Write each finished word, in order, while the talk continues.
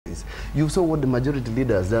You saw what the majority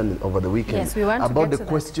leader has done over the weekend. Yes, we want to about get the to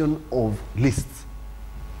question of lists.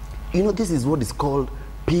 You know, this is what is called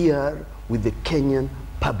PR with the Kenyan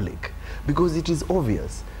public, because it is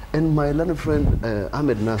obvious. And my learned friend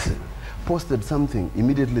Ahmed Nasser posted something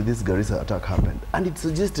immediately this Garissa attack happened, and it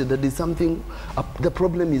suggested that there's something, the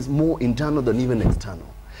problem is more internal than even external.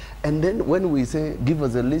 And then when we say, give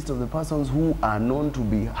us a list of the persons who are known to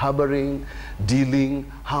be harboring, dealing,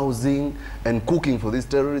 housing, and cooking for these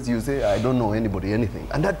terrorists, you say, I don't know anybody, anything.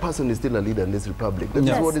 And that person is still a leader in this republic. That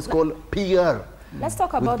is what is called PR. Let's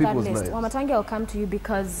talk about that list. Lives. Wamatangi, I'll come to you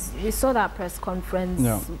because we saw that press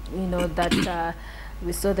conference, you know, that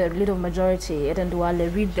we saw the leader of Majority, Aden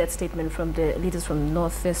Duale, read that statement from the leaders from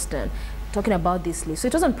Northeastern, talking about this list. So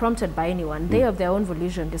it wasn't prompted by anyone. They, of their own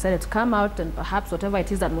volition, decided to come out and perhaps whatever it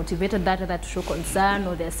is that motivated that to show concern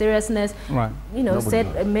or their seriousness, you know,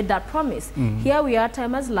 made that promise. Here we are,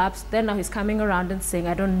 time has lapsed, then now he's coming around and saying,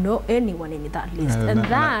 I don't know anyone in that list. And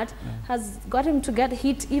that has got him to get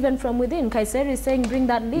heat even from within. Kaiseri is saying, bring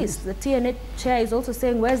that list. The TNA chair is also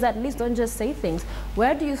saying, where's that list? Don't just say things.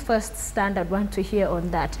 Where do you first stand? I'd want to hear on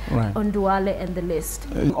that, on Duale and the list.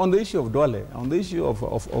 On the issue of Duale, on the issue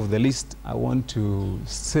of the list, I want to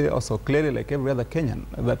say also clearly, like every other Kenyan,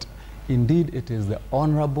 that indeed it is the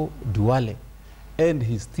Honorable Duale and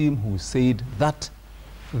his team who said that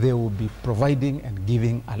they will be providing and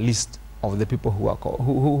giving a list of the people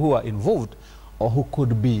who are involved or who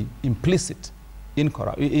could be implicit in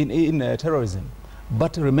terrorism.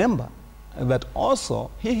 But remember that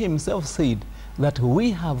also he himself said that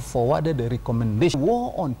we have forwarded a recommendation.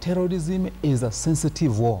 War on terrorism is a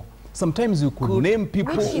sensitive war. Sometimes you could name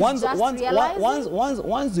people. Once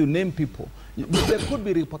you name people, there could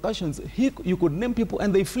be repercussions. You could name people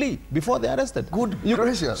and they flee before they're arrested. Good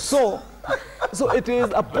gracious. So it is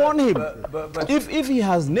upon him. But if he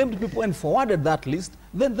has named people and forwarded that list,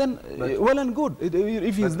 then well and good.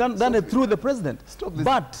 If he's done it through the president.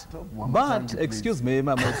 But excuse me,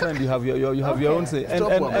 my friend, you have your own say.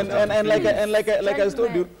 And like I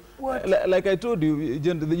told you. Like I told you,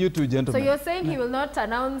 you two gentlemen. So you're saying he will not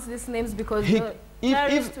announce these names because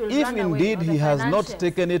if indeed he has not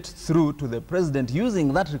taken it through to the president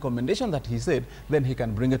using that recommendation that he said, then he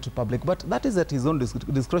can bring it to public. But that is at his own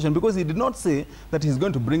discretion, because he did not say that he's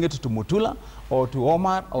going to bring it to Mutula or to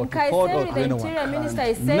Omar or to Ford or to anyone. The Interior Minister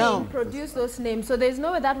is saying produce those names. So there's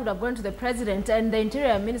no way that would have gone to the president, and the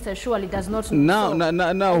Interior Minister surely does not know.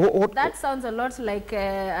 That sounds a lot like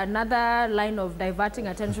another line of diverting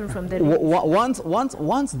attention from the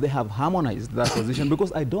once they have harmonized that position,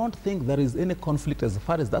 because I don't think there is any conflict as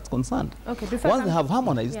far as that's concerned. Okay, once they have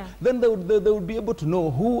harmonized, then they would be able to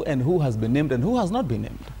know who has been named and who has not been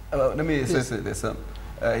named. Let me say this.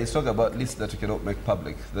 He's talking about lists that you cannot make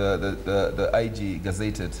public. The IG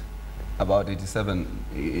gazetted about 87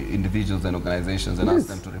 individuals and organizations and asked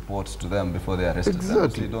them to report to them before they are arrested.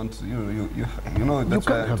 Exactly. You know, that's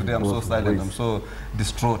why today I'm so silent. I'm so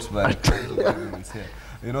distraught by the arguments here.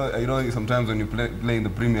 You know, sometimes when you play in the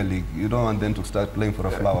Premier League, you don't want them to start playing for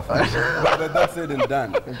a flower fight. But that's said and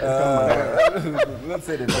done. That's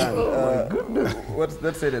said and done. Oh my goodness.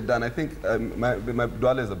 That's said and done. I think my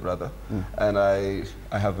Duale is a brother, and I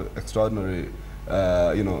have an extraordinary,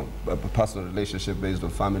 you know, a personal relationship based on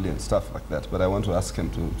family and stuff like that. But I want to ask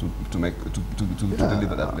him to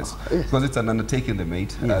deliver that list, because it's an undertaking they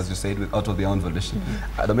made, as you said, out of their own volition.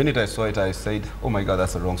 The minute I saw it, I said, "Oh my God,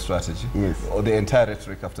 that's a wrong strategy." Or the entire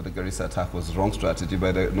rhetoric after the Garissa attack was wrong strategy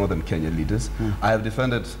by the northern Kenya leaders. I have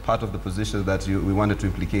defended part of the position that we wanted to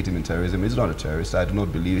implicate him in terrorism. He's not a terrorist. I do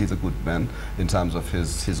not believe he's a good man in terms of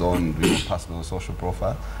his own personal and social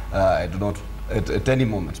profile. I do not at any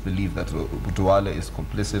moment believe that Duale is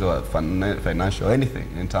complicit or financial or anything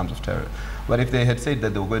in terms of terror. But if they had said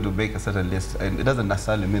that they were going to make a certain list, and it doesn't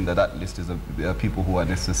necessarily mean that that list is people who are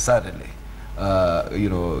necessarily, you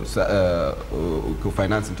know,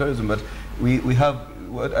 financing terrorism. But we have.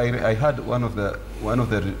 I had one of the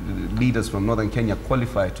leaders from northern Kenya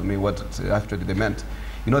qualify to me what actually they meant.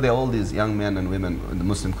 You know, there are all these young men and women in the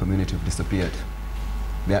Muslim community who've disappeared.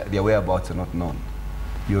 Their whereabouts are not known.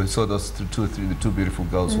 You saw those the two beautiful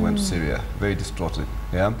girls who went to Syria, very distraughted.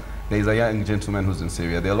 Yeah, there is a young gentleman who's in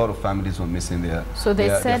Syria. There are a lot of families who are missing their. So they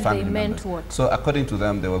said they meant what? So according to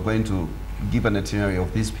them, they were going to give an itinerary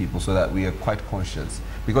of these people so that we are quite conscious.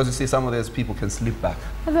 Because you see, some of those people can slip back.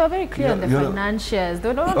 But they were very clear on the financials. They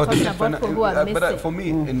were not talking about people who are missing. But for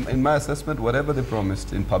me, in my assessment, whatever they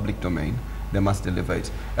promised in public domain, they must deliver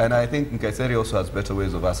it. And I think Nkaiseri also has better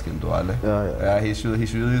ways of asking Duale. He should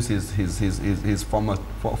use his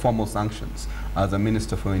formal sanctions as a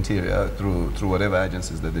Minister for Interior through whatever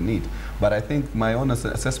agencies that they need. But I think my honest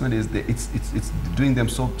assessment is that it's doing them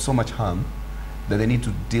so much harm that they need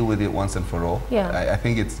to deal with it once and for all. I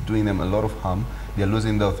think it's doing them a lot of harm. They're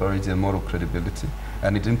losing their authority and moral credibility,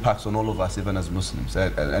 and it impacts on all of us, even as Muslims.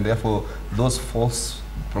 And therefore, those false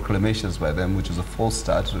proclamations by them, which is a false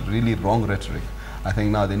start, really wrong rhetoric, I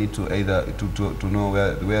think now they need to either to know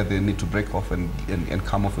where they need to break off and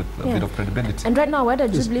come off with a bit of credibility. And right now, whether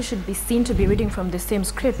Jubilee should be seen to be reading from the same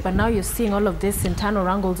script, but now you're seeing all of this internal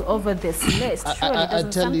wrangles over this list. I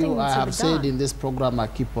tell you, I have said in this program, I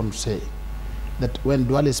keep on saying that when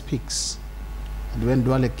Duale speaks and when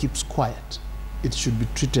Duale keeps quiet, it should be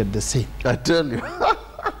treated the same. I tell you.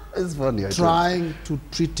 It's funny. Trying to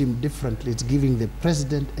treat him differently, it's giving the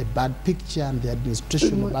president a bad picture and the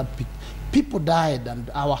administration a bad picture. People died and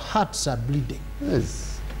our hearts are bleeding.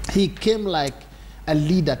 Yes. He came like a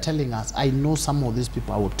leader telling us, I know some of these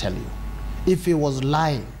people, I will tell you. If he was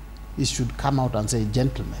lying, he should come out and say,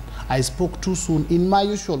 gentlemen, I spoke too soon. In my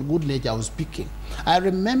usual good nature, I was speaking. I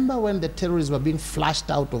remember when the terrorists were being flushed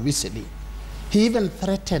out of Italy, he even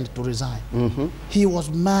threatened to resign. He was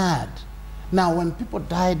mad. Now, when people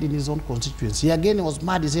died in his own constituency, again he was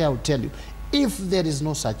mad. He said, I will tell you, if there is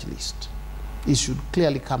no such list, he should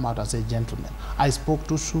clearly come out and say, gentlemen, I spoke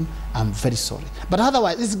too soon, I'm very sorry. But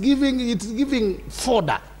otherwise, it's giving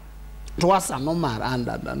fodder to Hassan Omar and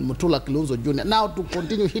Mutula Kilonzo Jr. now to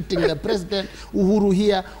continue hitting the president, Uhuru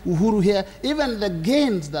here. Even the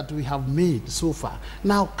gains that we have made so far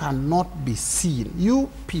now cannot be seen. You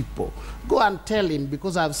people, go and tell him,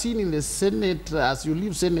 because I've seen in the Senate, as you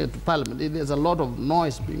leave Senate to Parliament, there's a lot of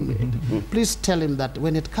noise being made. Please tell him that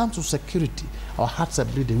when it comes to security, our hearts are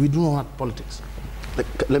bleeding. We do not want politics.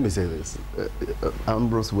 Let me say this.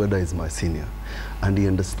 Ambrose Weda is my senior, and he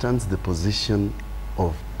understands the position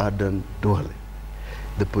of Aden Duale.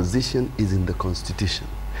 The position is in the Constitution.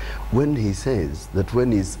 When he says that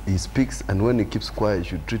when he speaks and when he keeps quiet, you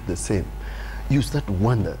should treat the same, you start to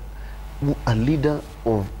wonder, a leader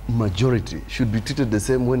of majority should be treated the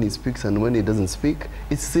same when he speaks and when he doesn't speak?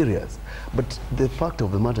 It's serious. But the fact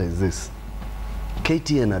of the matter is this.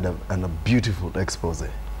 KTN had a beautiful expose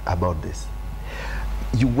about this.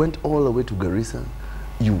 You went all the way to Garissa,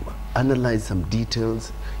 you analyzed some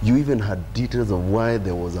details, you even had details of why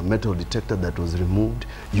there was a metal detector that was removed,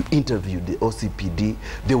 you interviewed the OCPD,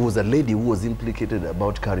 there was a lady who was implicated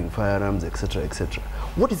about carrying firearms, etc., etc.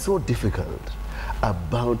 What is so difficult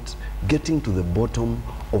about getting to the bottom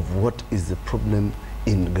of what is the problem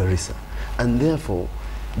in Garissa? And therefore,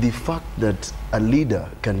 the fact that a leader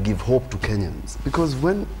can give hope to Kenyans, because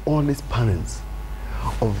when all these parents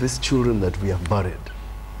of these children that we have buried,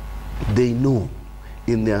 they know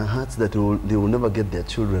in their hearts that they will never get their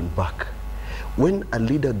children back. When a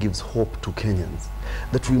leader gives hope to Kenyans,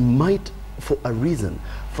 that we might, for a reason,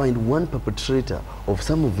 find one perpetrator of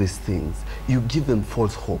some of these things, you give them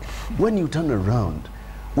false hope. When you turn around,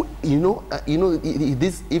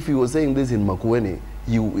 this, if he was saying this in Makueni,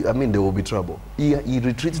 there will be trouble. He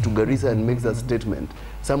retreats to Garissa and makes a statement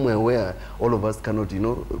somewhere where all of us cannot,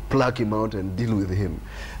 pluck him out and deal with him.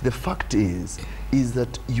 The fact is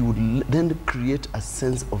that you then create a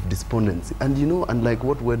sense of despondency. And unlike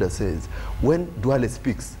what Weda says, when Duale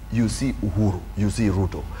speaks, you see Uhuru, you see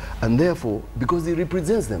Ruto. And therefore, because he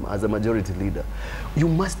represents them as a majority leader, you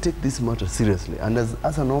must take this matter seriously. And as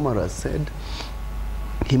Hassan Omar has said,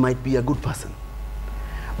 he might be a good person.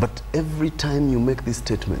 But every time you make these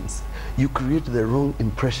statements, you create the wrong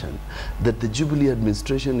impression that the Jubilee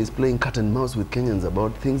administration is playing cat and mouse with Kenyans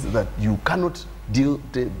about things that you cannot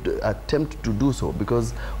attempt to do so,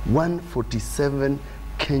 because 147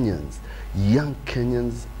 Kenyans, young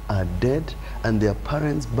Kenyans, are dead and their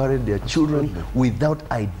parents buried their children without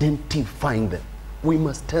identifying them. We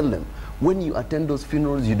must tell them. When you attend those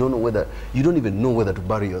funerals, you don't even know whether to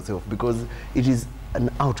bury yourself, because it is an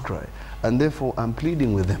outcry. And therefore, I'm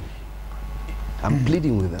pleading with them. I'm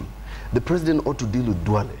pleading with them. The president ought to deal with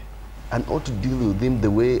Duale and ought to deal with him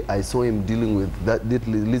the way I saw him dealing with that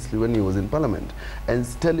Leslie when he was in Parliament. And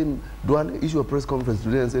tell him, Duale, issue a press conference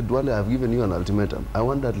today and say, Duale, I've given you an ultimatum. I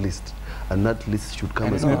want that list. And that list should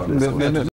come as a